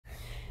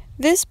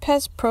This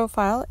pest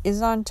profile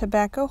is on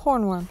tobacco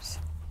hornworms.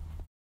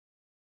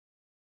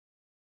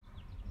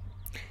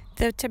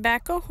 The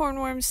tobacco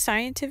hornworm's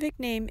scientific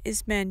name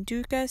is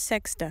Manduca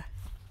Sexta.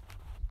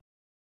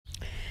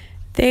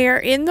 They are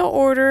in the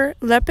order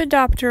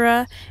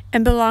Lepidoptera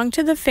and belong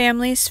to the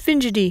family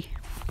Sphingidae.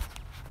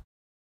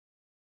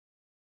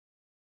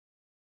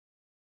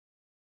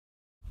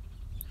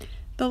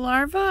 The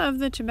larva of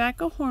the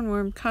tobacco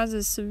hornworm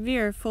causes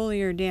severe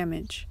foliar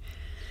damage.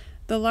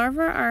 The larvae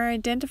are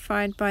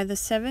identified by the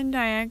 7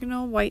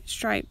 diagonal white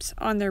stripes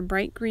on their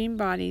bright green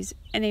bodies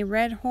and a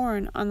red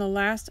horn on the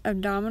last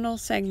abdominal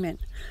segment.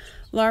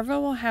 Larvae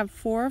will have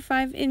 4 or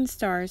 5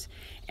 instars,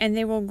 and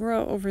they will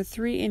grow over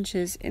 3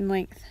 inches in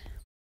length.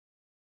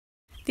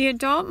 The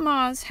adult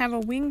moths have a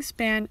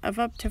wingspan of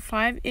up to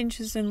 5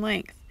 inches in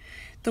length.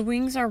 The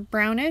wings are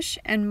brownish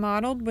and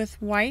mottled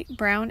with white,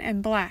 brown,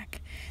 and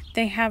black.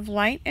 They have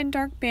light and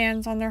dark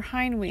bands on their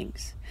hind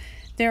wings.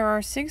 There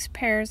are 6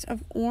 pairs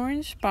of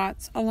orange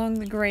spots along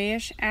the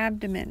grayish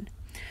abdomen.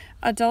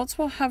 Adults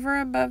will hover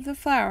above the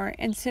flower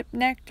and sip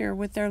nectar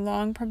with their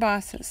long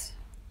proboscis.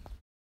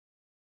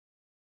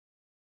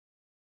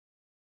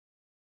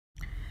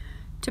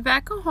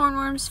 Tobacco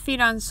hornworms feed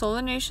on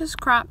solanaceous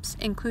crops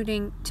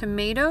including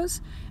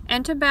tomatoes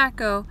and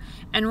tobacco,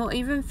 and will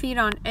even feed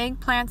on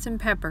eggplants and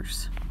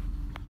peppers.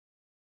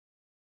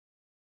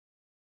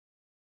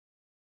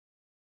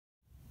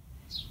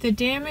 The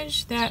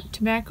damage that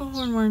tobacco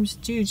hornworms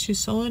do to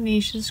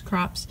solanaceous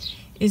crops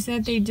is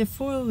that they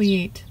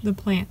defoliate the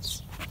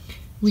plants.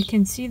 We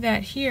can see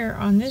that here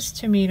on this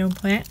tomato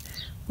plant,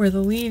 where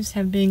the leaves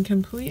have been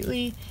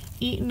completely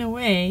eaten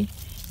away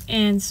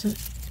and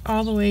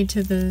all the way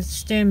to the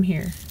stem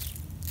here.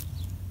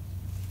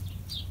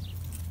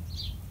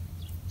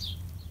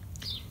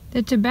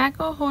 The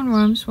tobacco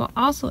hornworms will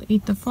also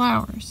eat the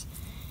flowers.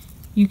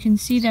 You can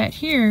see that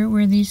here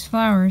where these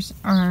flowers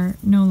are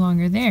no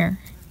longer there.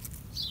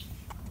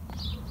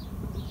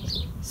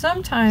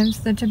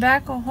 Sometimes the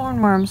tobacco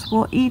hornworms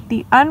will eat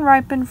the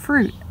unripened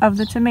fruit of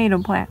the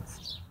tomato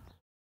plants.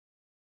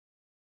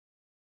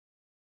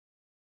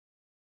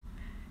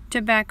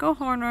 Tobacco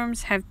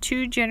hornworms have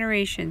 2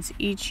 generations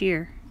each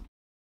year.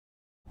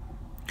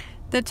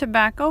 The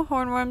tobacco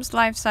hornworm's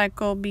life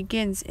cycle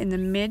begins in the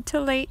mid to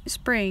late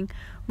spring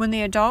when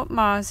the adult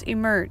moths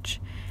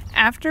emerge.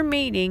 After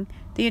mating,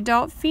 the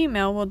adult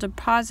female will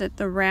deposit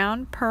the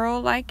round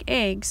pearl-like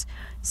eggs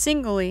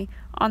singly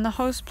on the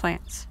host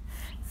plants.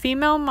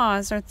 Female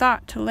moths are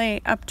thought to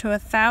lay up to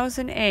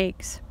 1,000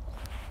 eggs.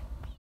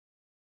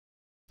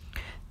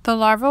 The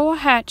larvae will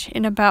hatch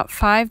in about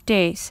 5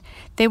 days.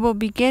 They will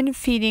begin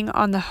feeding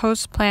on the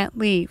host plant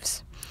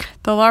leaves.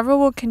 The larvae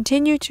will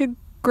continue to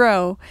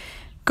grow,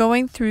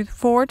 going through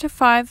 4 to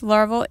 5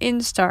 larval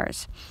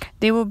instars.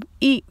 They will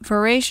eat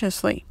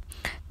voraciously.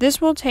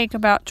 This will take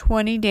about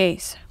 20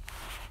 days.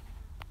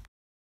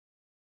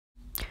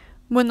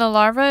 When the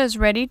larva is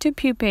ready to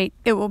pupate,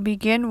 it will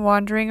begin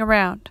wandering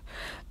around.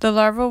 The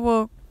larva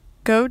will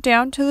go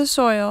down to the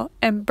soil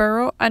and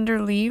burrow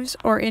under leaves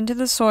or into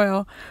the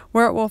soil,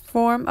 where it will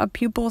form a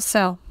pupal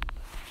cell.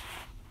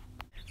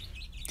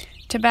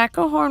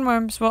 Tobacco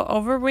hornworms will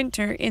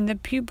overwinter in the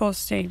pupal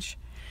stage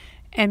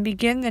and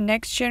begin the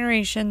next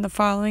generation the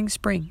following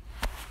spring.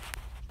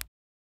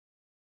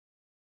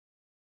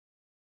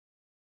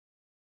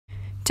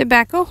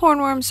 Tobacco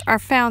hornworms are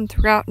found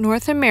throughout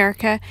North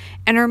America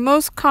and are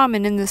most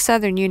common in the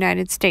southern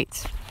United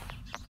States.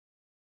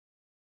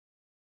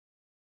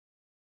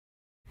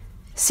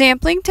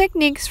 Sampling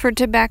techniques for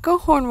tobacco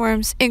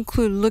hornworms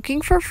include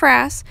looking for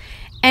frass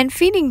and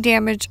feeding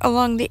damage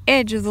along the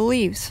edge of the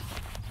leaves.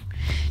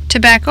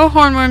 Tobacco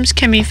hornworms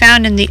can be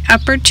found in the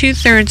upper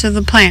 2/3 of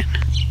the plant.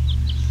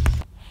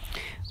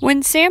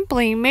 When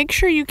sampling, make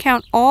sure you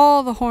count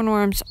all the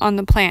hornworms on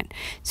the plant,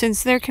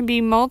 since there can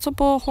be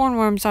multiple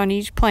hornworms on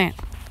each plant.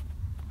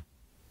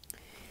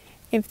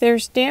 If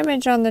there's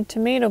damage on the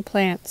tomato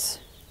plants,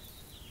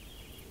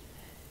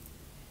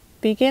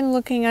 begin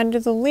looking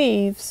under the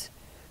leaves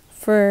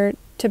for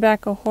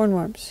tobacco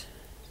hornworms.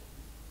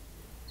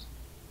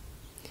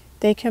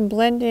 They can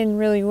blend in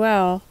really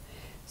well,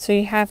 so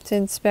you have to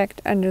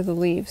inspect under the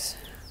leaves.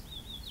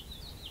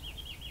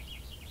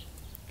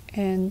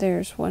 And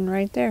there's one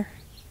right there.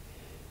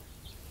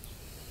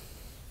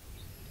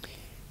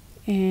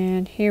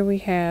 And here we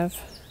have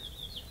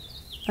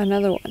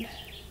another one.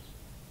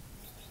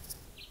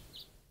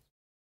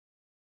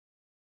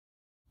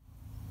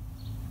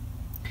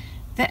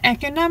 The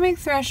economic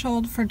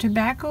threshold for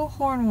tobacco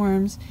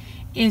hornworms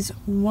is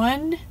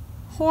 1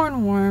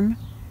 hornworm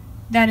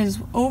that is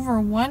over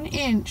 1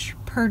 inch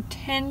per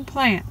 10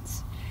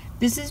 plants.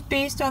 This is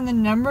based on the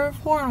number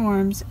of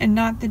hornworms and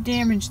not the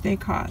damage they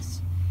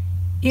cause.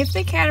 If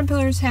the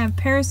caterpillars have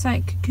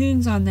parasite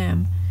cocoons on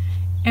them,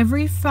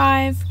 every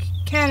 5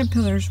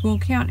 caterpillars will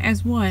count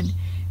as 1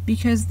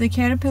 because the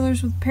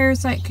caterpillars with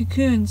parasite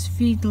cocoons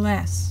feed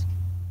less.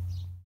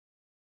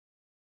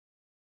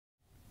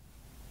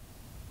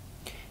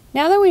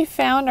 Now that we've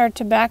found our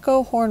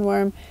tobacco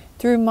hornworm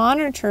through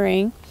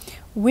monitoring,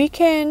 we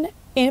can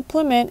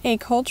implement a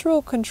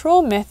cultural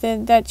control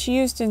method that's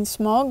used in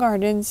small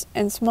gardens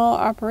and small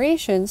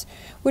operations,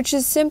 which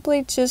is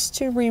simply just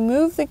to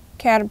remove the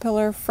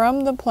caterpillar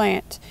from the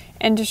plant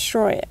and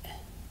destroy it.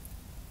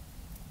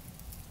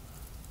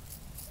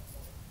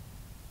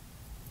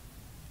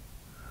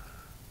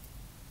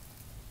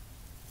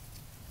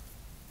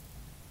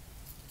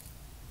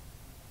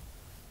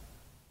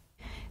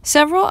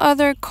 Several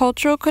other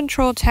cultural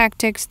control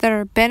tactics that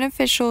are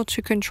beneficial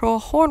to control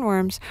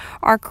hornworms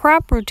are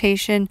crop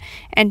rotation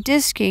and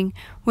disking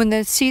when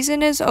the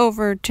season is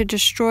over to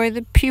destroy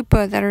the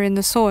pupa that are in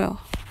the soil.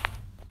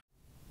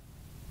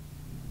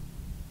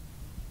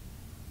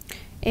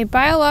 A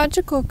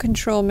biological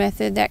control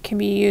method that can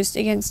be used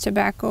against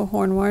tobacco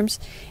hornworms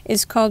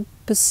is called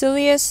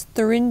Bacillus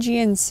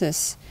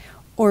thuringiensis,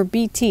 or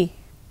BT.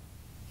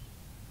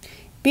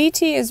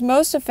 BT is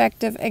most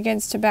effective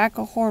against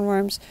tobacco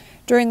hornworms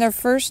during their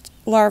first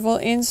larval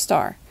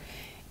instar,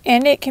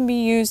 and it can be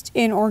used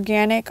in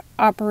organic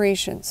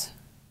operations.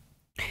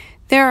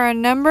 There are a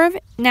number of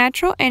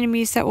natural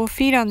enemies that will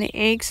feed on the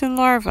eggs and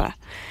larvae.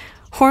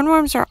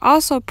 Hornworms are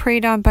also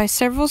preyed on by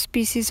several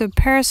species of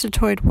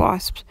parasitoid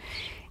wasps.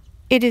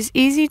 It is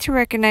easy to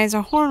recognize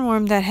a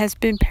hornworm that has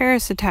been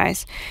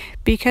parasitized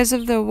because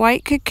of the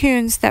white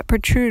cocoons that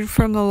protrude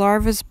from the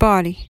larva's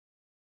body.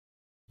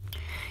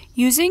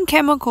 Using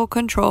chemical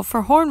control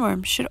for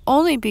hornworms should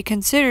only be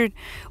considered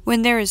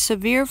when there is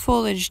severe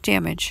foliage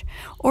damage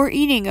or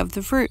eating of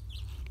the fruit.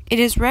 It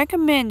is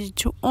recommended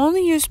to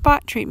only use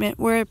spot treatment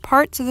where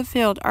parts of the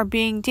field are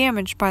being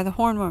damaged by the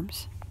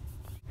hornworms.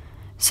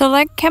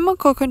 Select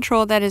chemical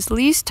control that is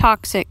least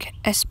toxic,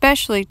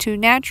 especially to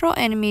natural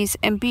enemies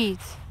and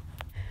bees.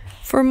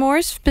 For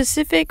more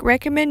specific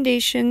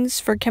recommendations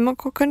for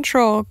chemical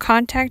control,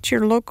 contact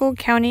your local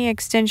county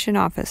extension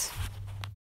office.